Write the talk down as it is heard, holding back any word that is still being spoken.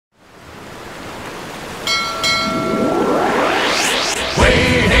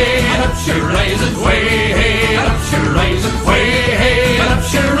rises, way hey, and up she rises, way hey, and up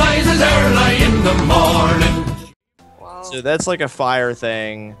she rises early in the morning. Wow. So that's like a fire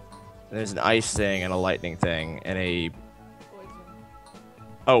thing. There's an ice thing and a lightning thing and a...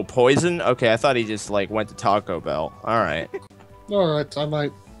 Oh, poison? Okay, I thought he just like went to Taco Bell. Alright. Alright,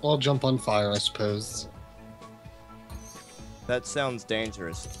 I'll jump on fire, I suppose. That sounds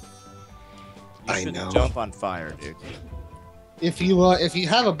dangerous. You I shouldn't know. jump on fire, dude. If you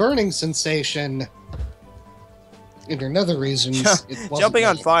have a burning sensation, and for another reasons, it wasn't Jumping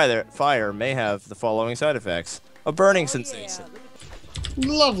on me. fire may have the following side effects. A burning sensation.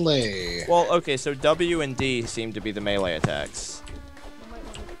 Lovely. Well, okay, so W and D seem to be the melee attacks.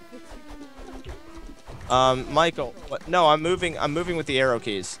 Michael, what, no, I'm moving with the arrow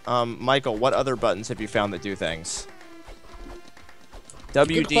keys. Michael, what other buttons have you found that do things?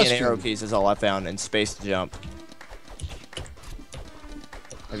 W, D, and arrow keys is all I found, and space to jump.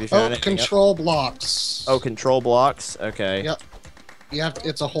 Have you found anything control blocks. Oh, control blocks? Okay. Yep. You have to,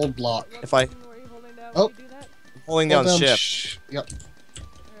 it's a hold block. If I... Oh. Holding down shift. Yep.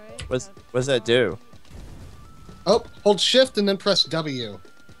 What does that do? Oh, hold shift and then press W.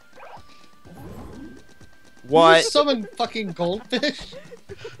 What? You summon fucking goldfish?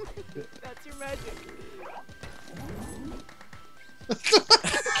 That's your magic.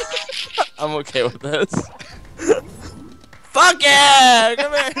 I'm okay with this. Fuck yeah!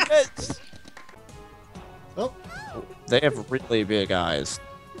 Come here, bitch! Oh. They have really big eyes.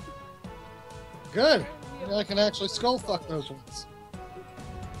 Good. I can actually skull fuck those ones.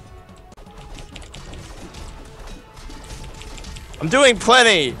 I'm doing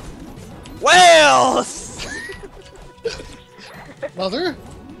plenty! Whales! Mother?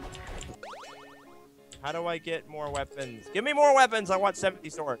 How do I get more weapons? Give me more weapons! I want 70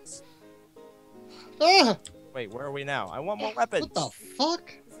 swords. Ah! Wait, where are we now? I want more weapons. What the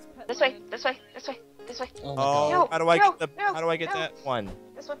fuck? This way, this way, this way, this way. Oh, my Oh, God. how do I get the? How do I get that one?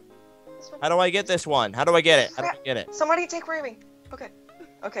 This one. This one. How do I get this one? How do I get it? How do I get it? Somebody take Remy. Okay.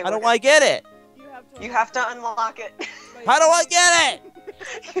 Okay. How we're do I get it? You have to unlock it. How do I get it?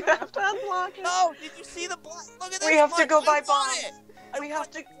 You have to unlock it. No, did you see the black? Look at this. We have to one. go I buy want bombs. it. I We want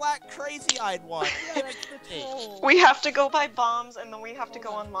have to. the black crazy-eyed one. We have to go buy bombs and then we have to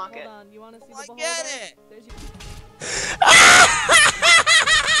go unlock it. Hold on. You want to see I the get beholder? it. There's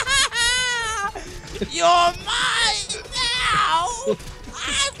your... You're mine now.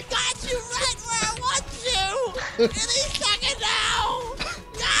 I've got you right where I want you. Any second now.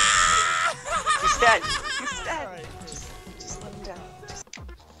 He's dead. He's dead. Alright. Just let him down.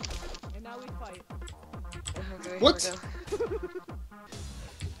 And now we fight. Okay, What? here we go.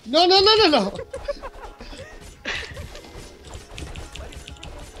 No, no, no, no, no!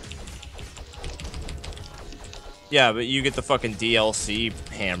 Yeah, but you get the fucking DLC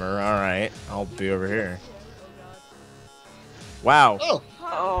hammer. Alright, I'll be over here. Wow. Oh!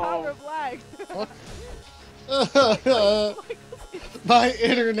 Power of lag. My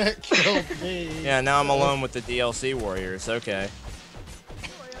internet killed me. Yeah, now I'm alone with the DLC warriors. Okay.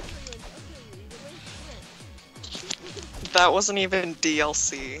 That wasn't even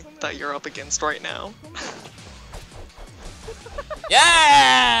DLC that you're up against right now.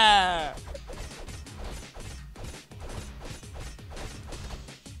 Yeah!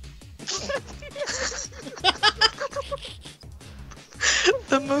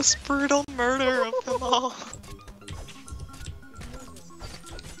 The most brutal murder of them all.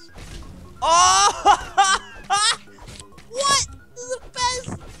 Oh! What? This is the best!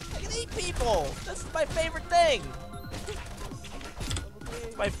 I can eat people! This is my favorite thing!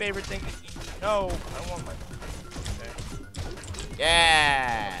 It's my favorite thing to eat. No, I want my... Okay.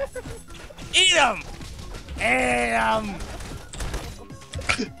 Yeah! Eat them! Eat them!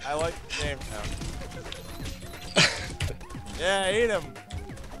 I like the name now. Yeah, eat them!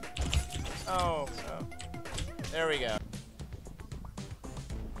 Oh, no. There we go.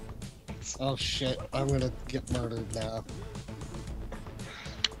 Oh shit, I'm gonna get murdered now.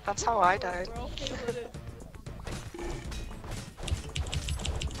 That's how I died. We're okay with it.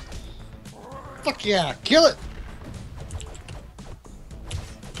 Fuck yeah, kill it!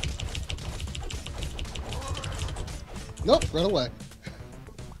 Nope, run away.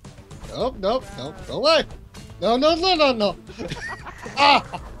 Nope, nope, nope, go away! No, no, no, no, no! Ah!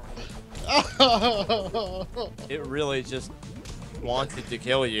 It really just wanted to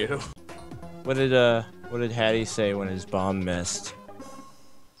kill you. What did Hattie say when his bomb missed?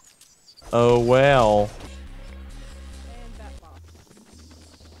 Oh well. And that box.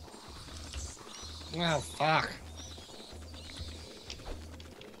 Oh, fuck.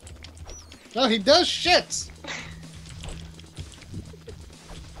 No, he does shit!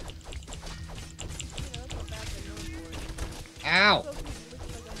 Ow!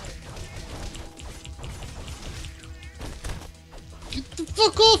 Get the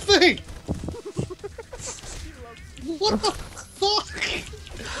fuck off me! What the fuck?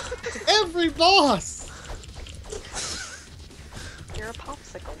 Every boss! You're a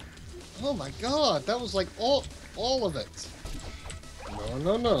popsicle. Oh my god, that was like all of it.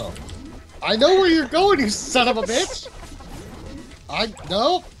 No. I know where you're going, you son of a bitch!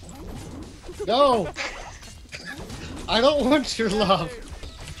 No! I don't want your love.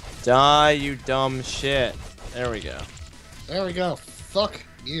 Die, you dumb shit. There we go. There we go. Fuck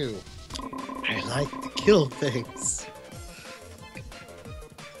you. I like to kill things.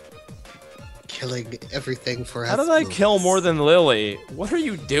 Killing everything for How did I kill more than Lily? What are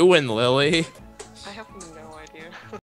you doing, Lily?